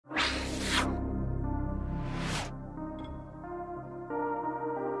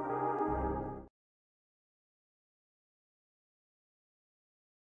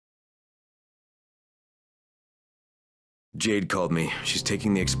Jade called me. She's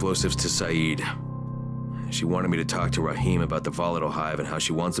taking the explosives to Saeed. She wanted me to talk to Rahim about the volatile hive and how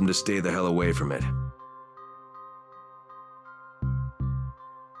she wants him to stay the hell away from it.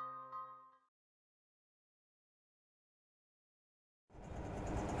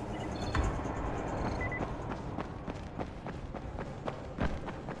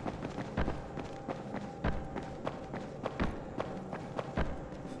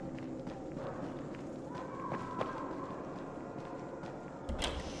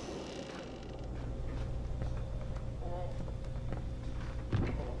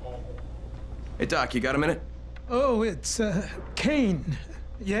 Hey Doc, you got a minute? Oh, it's, Kane.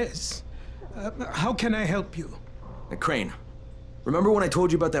 Yes. How can I help you? Crane. Remember when I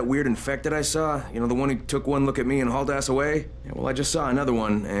told you about that weird infected I saw? You know, the one who took one look at me and hauled ass away? Yeah, well, I just saw another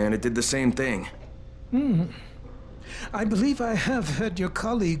one, and it did the same thing. I believe I have heard your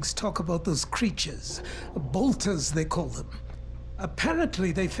colleagues talk about those creatures. Bolters, they call them.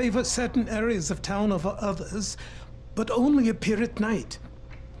 Apparently, they favor certain areas of town over others, but only appear at night.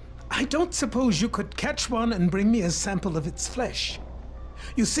 I don't suppose you could catch one and bring me a sample of its flesh.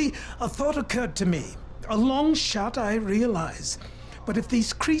 You see, a thought occurred to me. A long shot, I realize. But if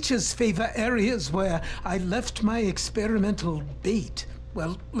these creatures favor areas where I left my experimental bait,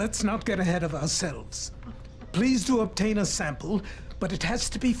 well, let's not get ahead of ourselves. Please do obtain a sample, but it has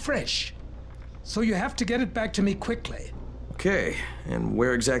to be fresh. So you have to get it back to me quickly. Okay, and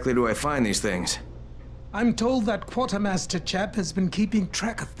where exactly do I find these things? I'm told that quartermaster chap has been keeping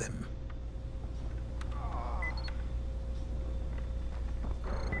track of them.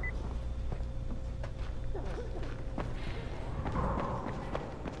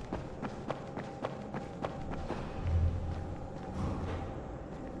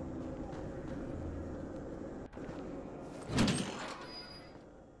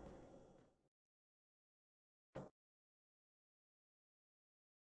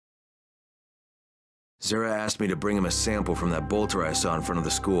 Zera asked me to bring him a sample from that bolter I saw in front of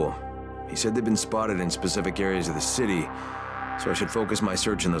the school. He said they'd been spotted in specific areas of the city, so I should focus my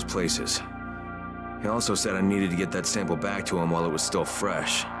search in those places. He also said I needed to get that sample back to him while it was still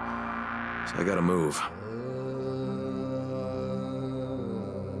fresh. So I gotta move.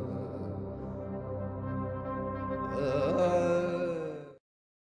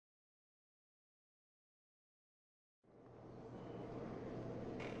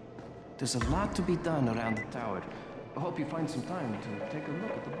 There's a lot to be done around the tower. I hope you find some time to take a look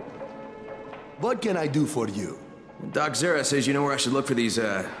at the book. What can I do for you? Doc Zera says you know where I should look for these,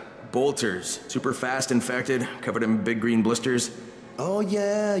 bolters. Super fast infected, covered in big green blisters. Oh,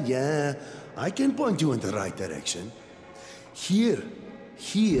 yeah. I can point you in the right direction. Here,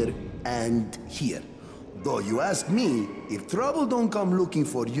 and here. Though you ask me, if trouble don't come looking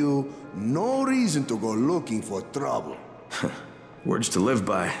for you, no reason to go looking for trouble. Words to live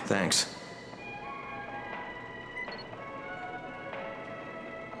by, thanks.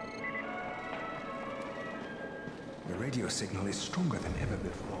 The radio signal is stronger than ever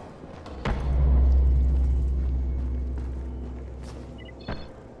before.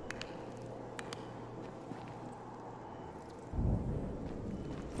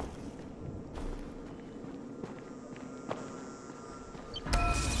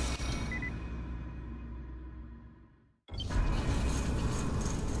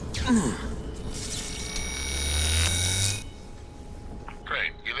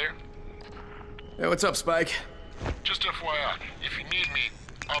 Crane, you there? Hey, what's up, Spike? Just FYI, if you need me,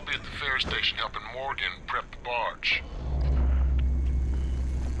 I'll be at the ferry station helping Morgan prep the barge.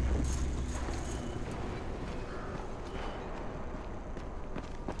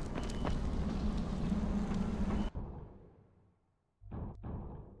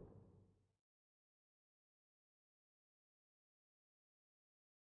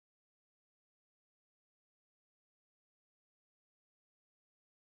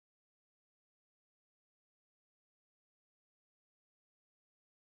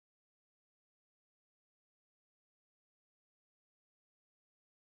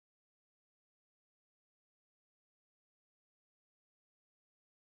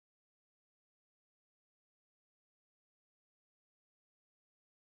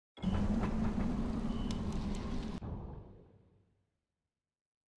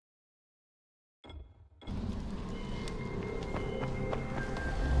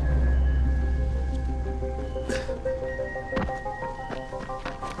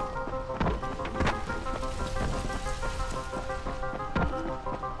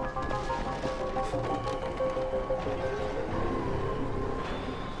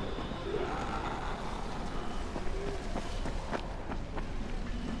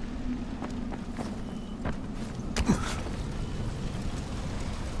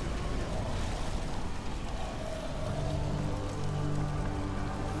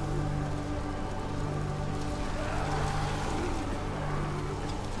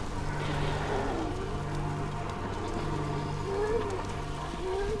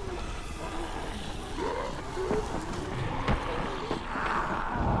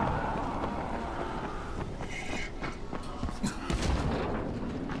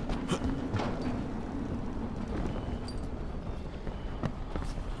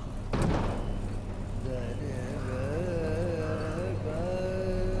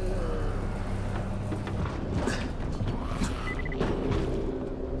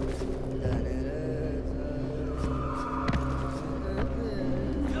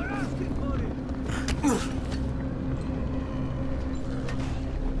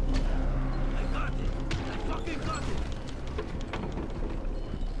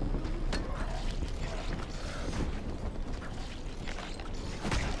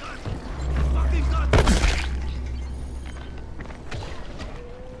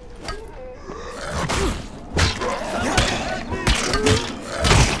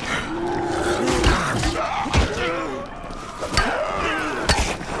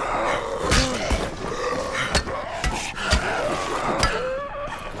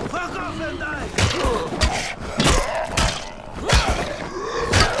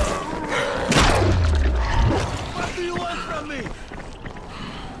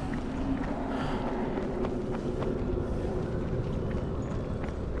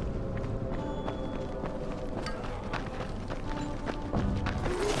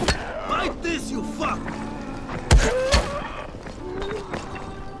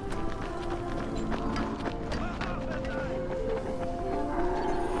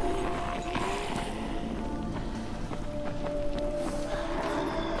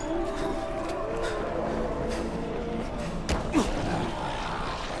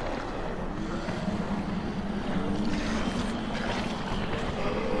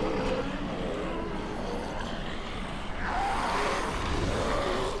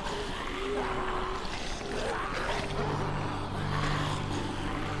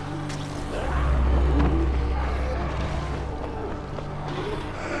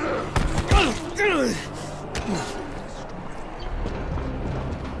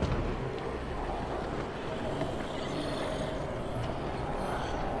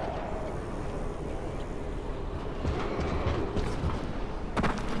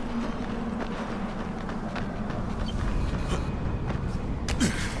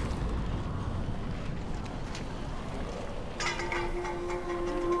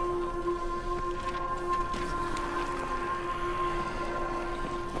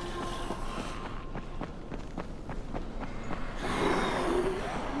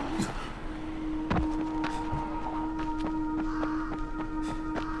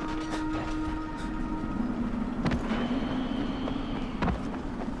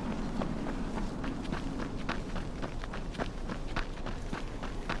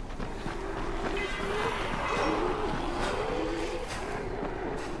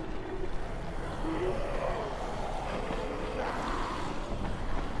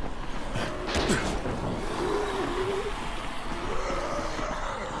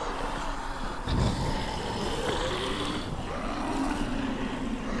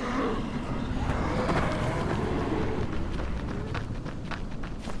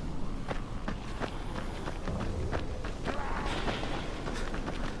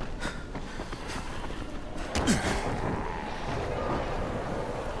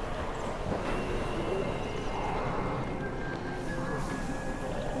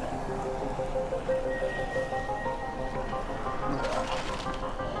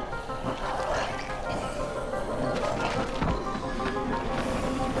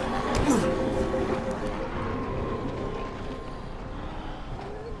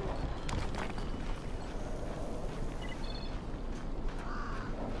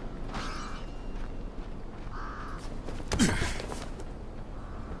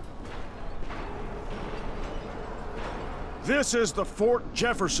 This is the Fort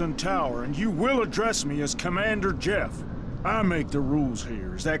Jefferson Tower, and you will address me as Commander Jeff. I make the rules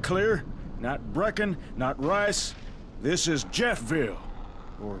here, is that clear? Not Brecken, not Rice. This is Jeffville,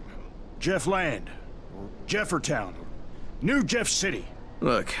 or Jeffland, or Jeffertown, or New Jeff City.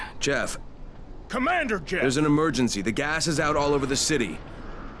 Look, Jeff. Commander Jeff! There's an emergency. The gas is out all over the city.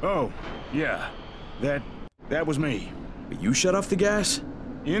 Oh, yeah. That was me. But you shut off the gas?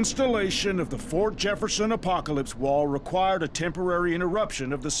 Installation of the Fort Jefferson Apocalypse Wall required a temporary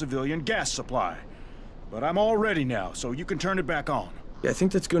interruption of the civilian gas supply. But I'm all ready now, so you can turn it back on. Yeah, I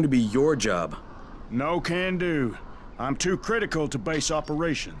think that's going to be your job. No can do. I'm too critical to base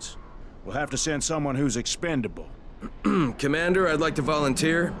operations. We'll have to send someone who's expendable. Commander, I'd like to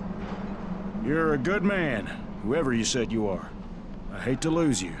volunteer. You're a good man, whoever you said you are. I hate to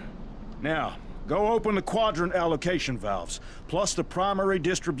lose you. Now, go open the quadrant allocation valves, plus the primary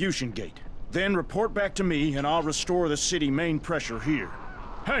distribution gate. Then report back to me, and I'll restore the city main pressure here.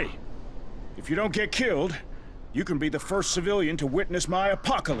 Hey, if you don't get killed, you can be the first civilian to witness my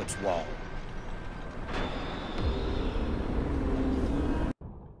apocalypse wall.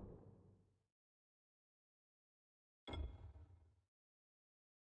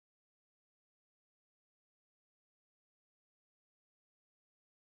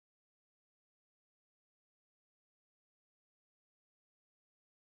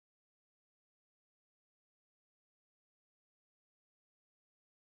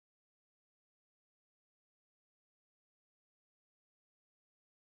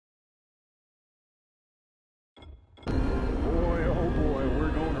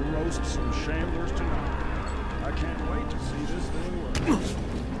 host some shamblers tonight. I can't wait to see this thing work.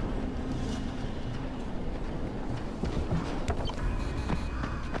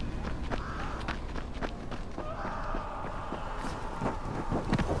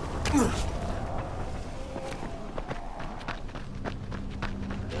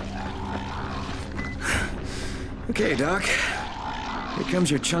 Okay, Doc. Here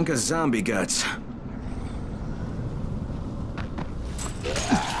comes your chunk of zombie guts.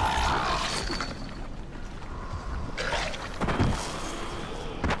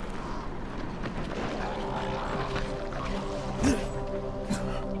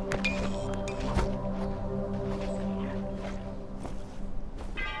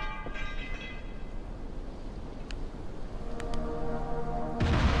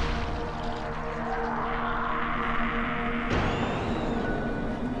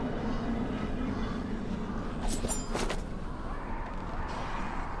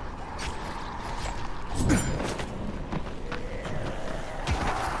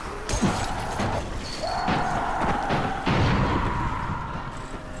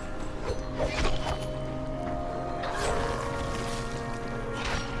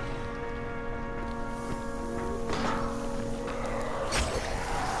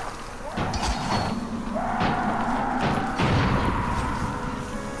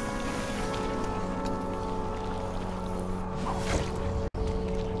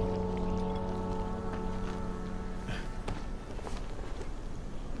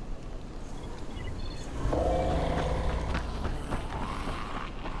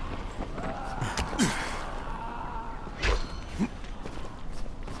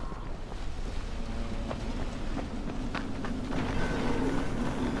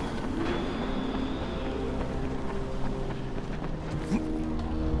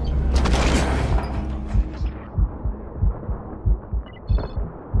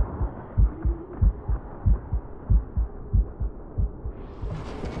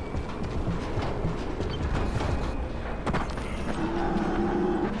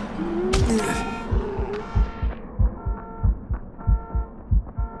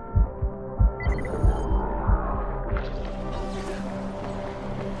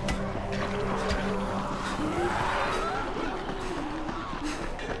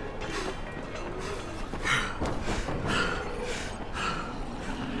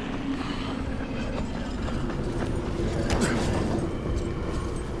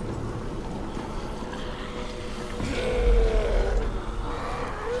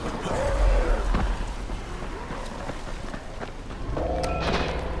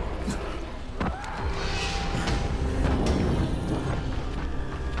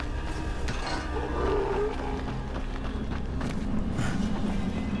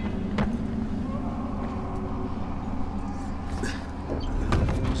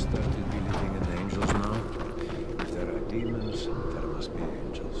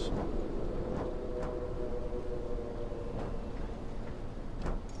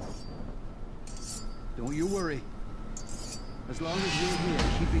 Don't you worry. As long as we're here,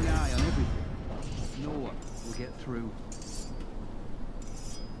 keeping an eye on everything, no one will get through.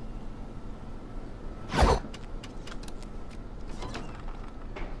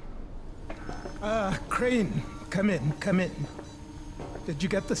 Crane, come in, come in. Did you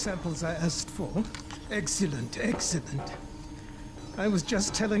get the samples I asked for? Excellent, excellent. I was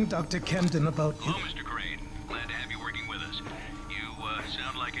just telling Dr. Camden about you. Hello, Mr. Crane. Glad to have you working with us. You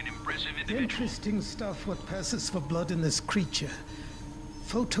sound like an impressive individual. Interesting stuff, what passes for blood in this creature.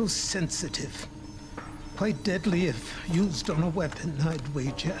 Photosensitive. Quite deadly if used on a weapon, I'd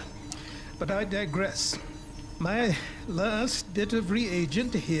wager. But I digress. My last bit of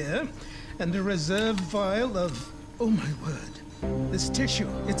reagent here, and a reserve vial of... oh my word. This tissue,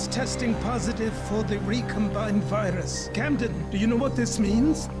 it's testing positive for the recombined virus. Camden, do you know what this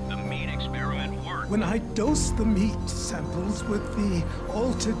means? The meat experiment worked. When I dose the meat samples with the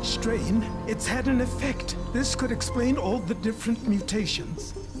altered strain, it's had an effect. This could explain all the different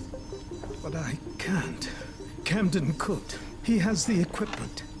mutations. But I can't. Camden could. He has the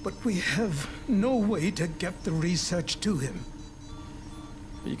equipment, but we have no way to get the research to him.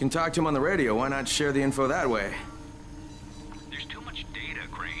 You can talk to him on the radio. Why not share the info that way? There's too much data,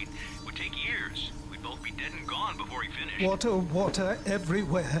 Crane. It would take years. We'd both be dead and gone before he finished. Water, water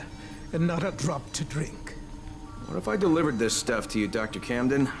everywhere, and not a drop to drink. What if I delivered this stuff to you, Dr.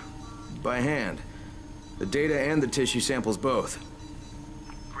 Camden? By hand. The data and the tissue samples both.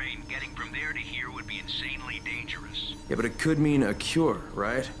 Crane, getting from there to here would be insanely dangerous. Yeah, but it could mean a cure,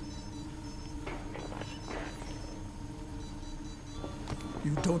 right?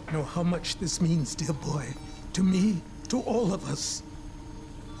 You don't know how much this means, dear boy. To me, to all of us.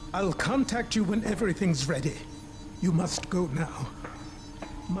 I'll contact you when everything's ready. You must go now.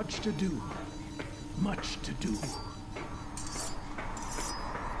 Much to do. Much to do.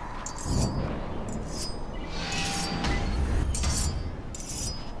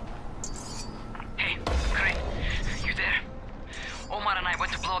 Hey, Crane. You there? Omar and I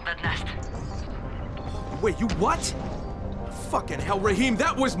went to blow up that nest. Wait, you what? Fucking hell, Rahim,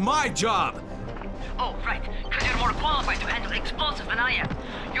 that was my job! Oh, right. Because you're more qualified to handle explosives than I am.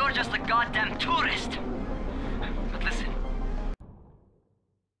 You're just a goddamn tourist. But listen.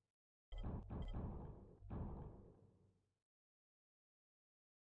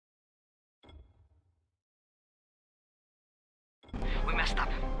 We messed up.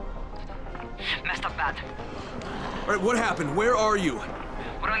 Messed up bad. Alright, what happened? Where are you?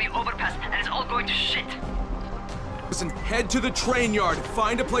 We're on the overpass, and it's all going to shit. Listen, head to the train yard.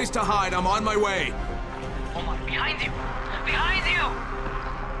 Find a place to hide. I'm on my way. Omar, behind you! Behind you!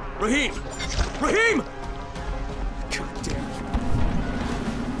 Rahim! Rahim! God damn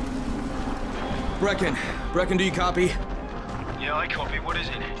it. Brecken, do you copy? Yeah, I copy. What is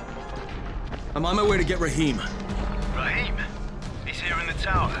it? I'm on my way to get Rahim. Rahim? He's here in the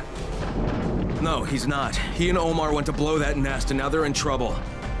tower. No, he's not. He and Omar went to blow that nest, and now they're in trouble.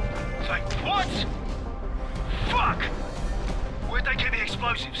 Like, what? Fuck! Where'd they get the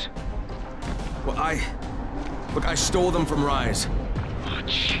explosives? Well, Look, I stole them from Rise. Oh,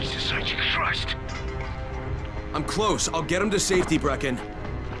 Jesus H. Christ! I'm close. I'll get him to safety, Brecken.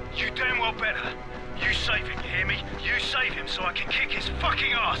 You damn well better. You save him, you hear me? You save him so I can kick his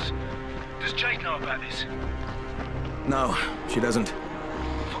fucking ass! Does Jade know about this? No, she doesn't.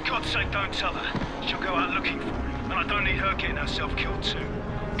 For God's sake, don't tell her. She'll go out looking for him, and I don't need her getting herself killed too.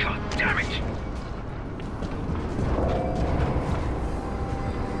 God damn it!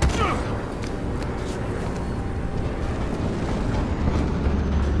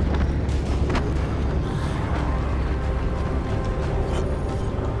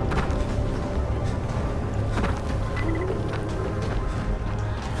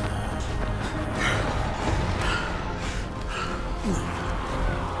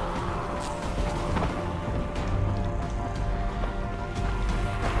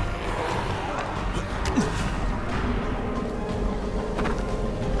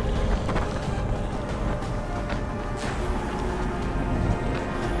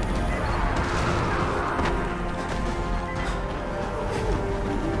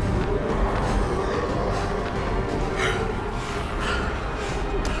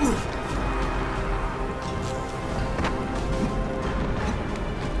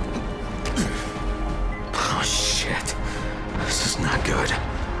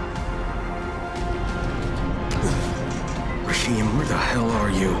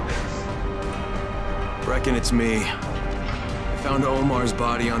 Brecken, it's me. I found Omar's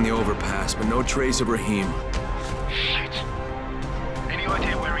body on the overpass, but no trace of Rahim. Shit. Any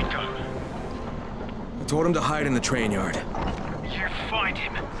idea where he'd go? I told him to hide in the train yard. You find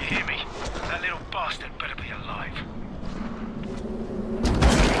him, you hear me? That little bastard better be alive.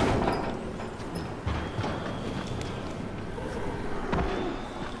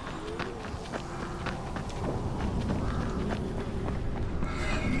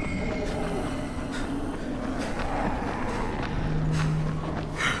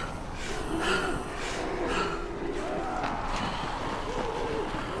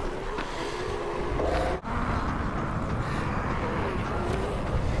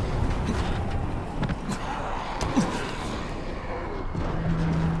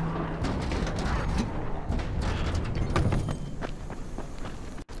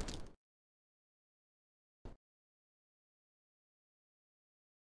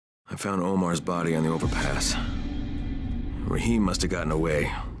 I found Omar's body on the overpass. Rahim must have gotten away.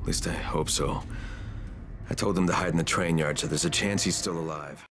 At least I hope so. I told him to hide in the train yard, so there's a chance he's still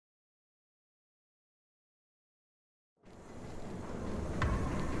alive.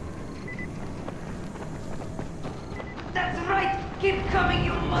 That's right! Keep coming,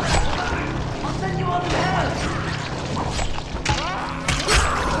 you motherfucker! I'll send you all to hell!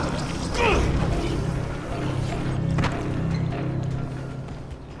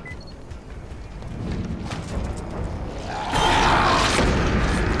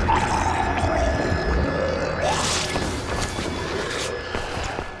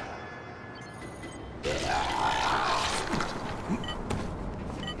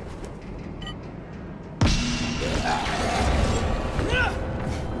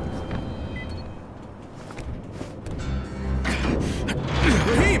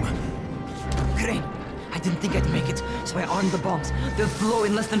 So I armed the bombs. They'll blow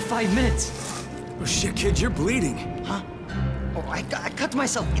in less than 5 minutes. Oh shit, kid, you're bleeding. Huh? Oh, I I cut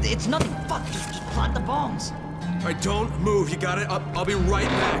myself. It's nothing. Fuck, just plant the bombs. All right, don't move. You got it? I'll be right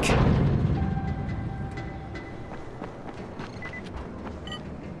back.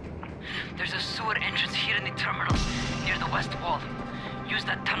 There's a sewer entrance here in the terminal, near the west wall. Use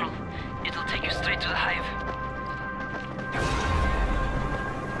that tunnel. It'll take you straight to the hive.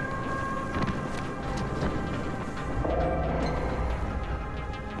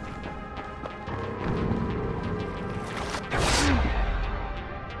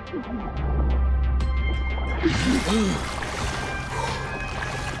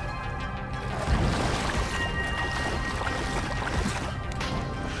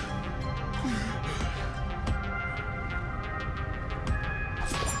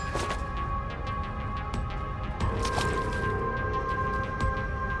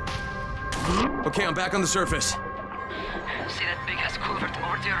 Okay, I'm back on the surface. See that big-ass culvert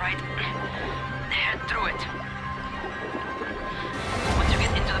over to your right? Head through it. Once you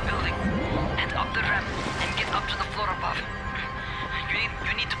get into the building, and up the ramp, and get up to the floor above,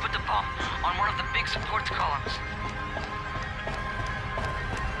 you need to put the bomb on one of the big support columns.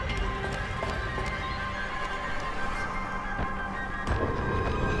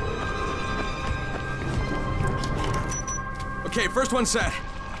 Okay, first one set.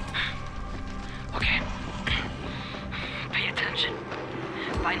 Okay. Pay attention.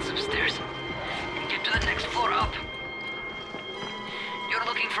 Find some stairs, and get to the next floor up. You're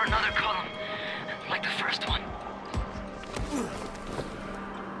looking for another column, like the first one.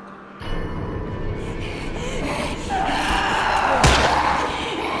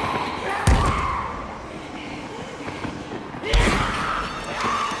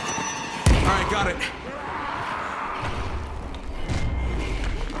 All right, got it.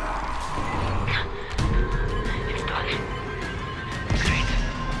 It's done. Great.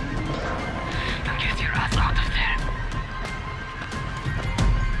 Now get your ass out of there.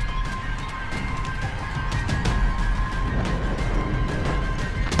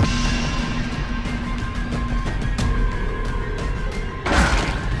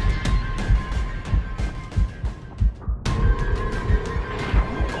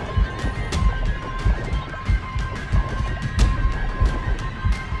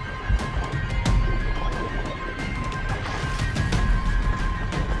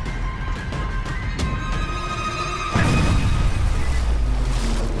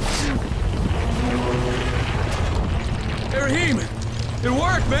 Hey, Raheem! It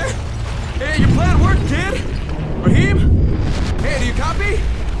worked, man! Hey, your plan worked, kid! Raheem? Hey, do you copy?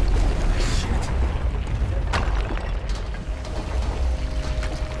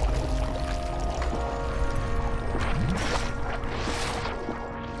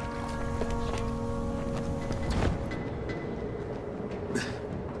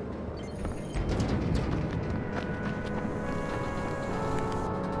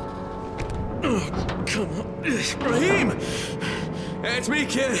 Come on. Raheem! Hey, it's me,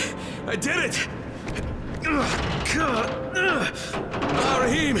 kid. I did it! God.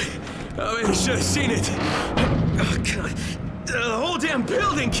 Raheem! Oh, you should have seen it. Oh, God. The whole damn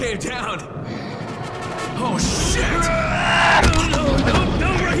building came down! Oh, shit! No,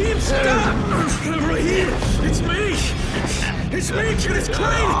 Raheem, stop! Raheem, it's me! It's me, kid, it's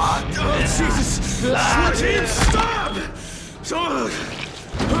Crane! Oh, Jesus! Raheem, stop!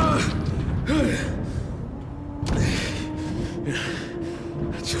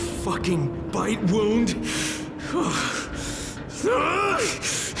 It's a fucking bite wound.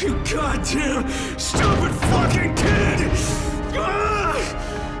 You goddamn stupid fucking kid!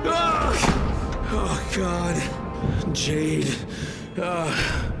 Oh, God. Jade.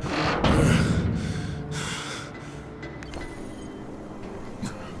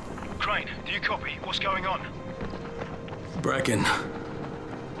 Crane, do you copy? What's going on? Brecken.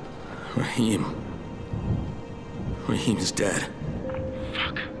 Raheem's dead.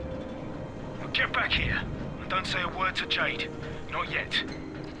 Fuck. Well, get back here. And don't say a word to Jade. Not yet.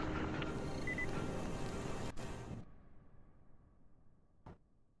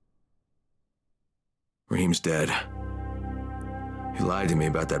 Raheem's dead. He lied to me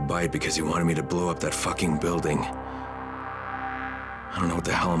about that bite because he wanted me to blow up that fucking building. I don't know what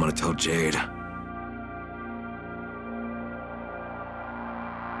the hell I'm gonna tell Jade.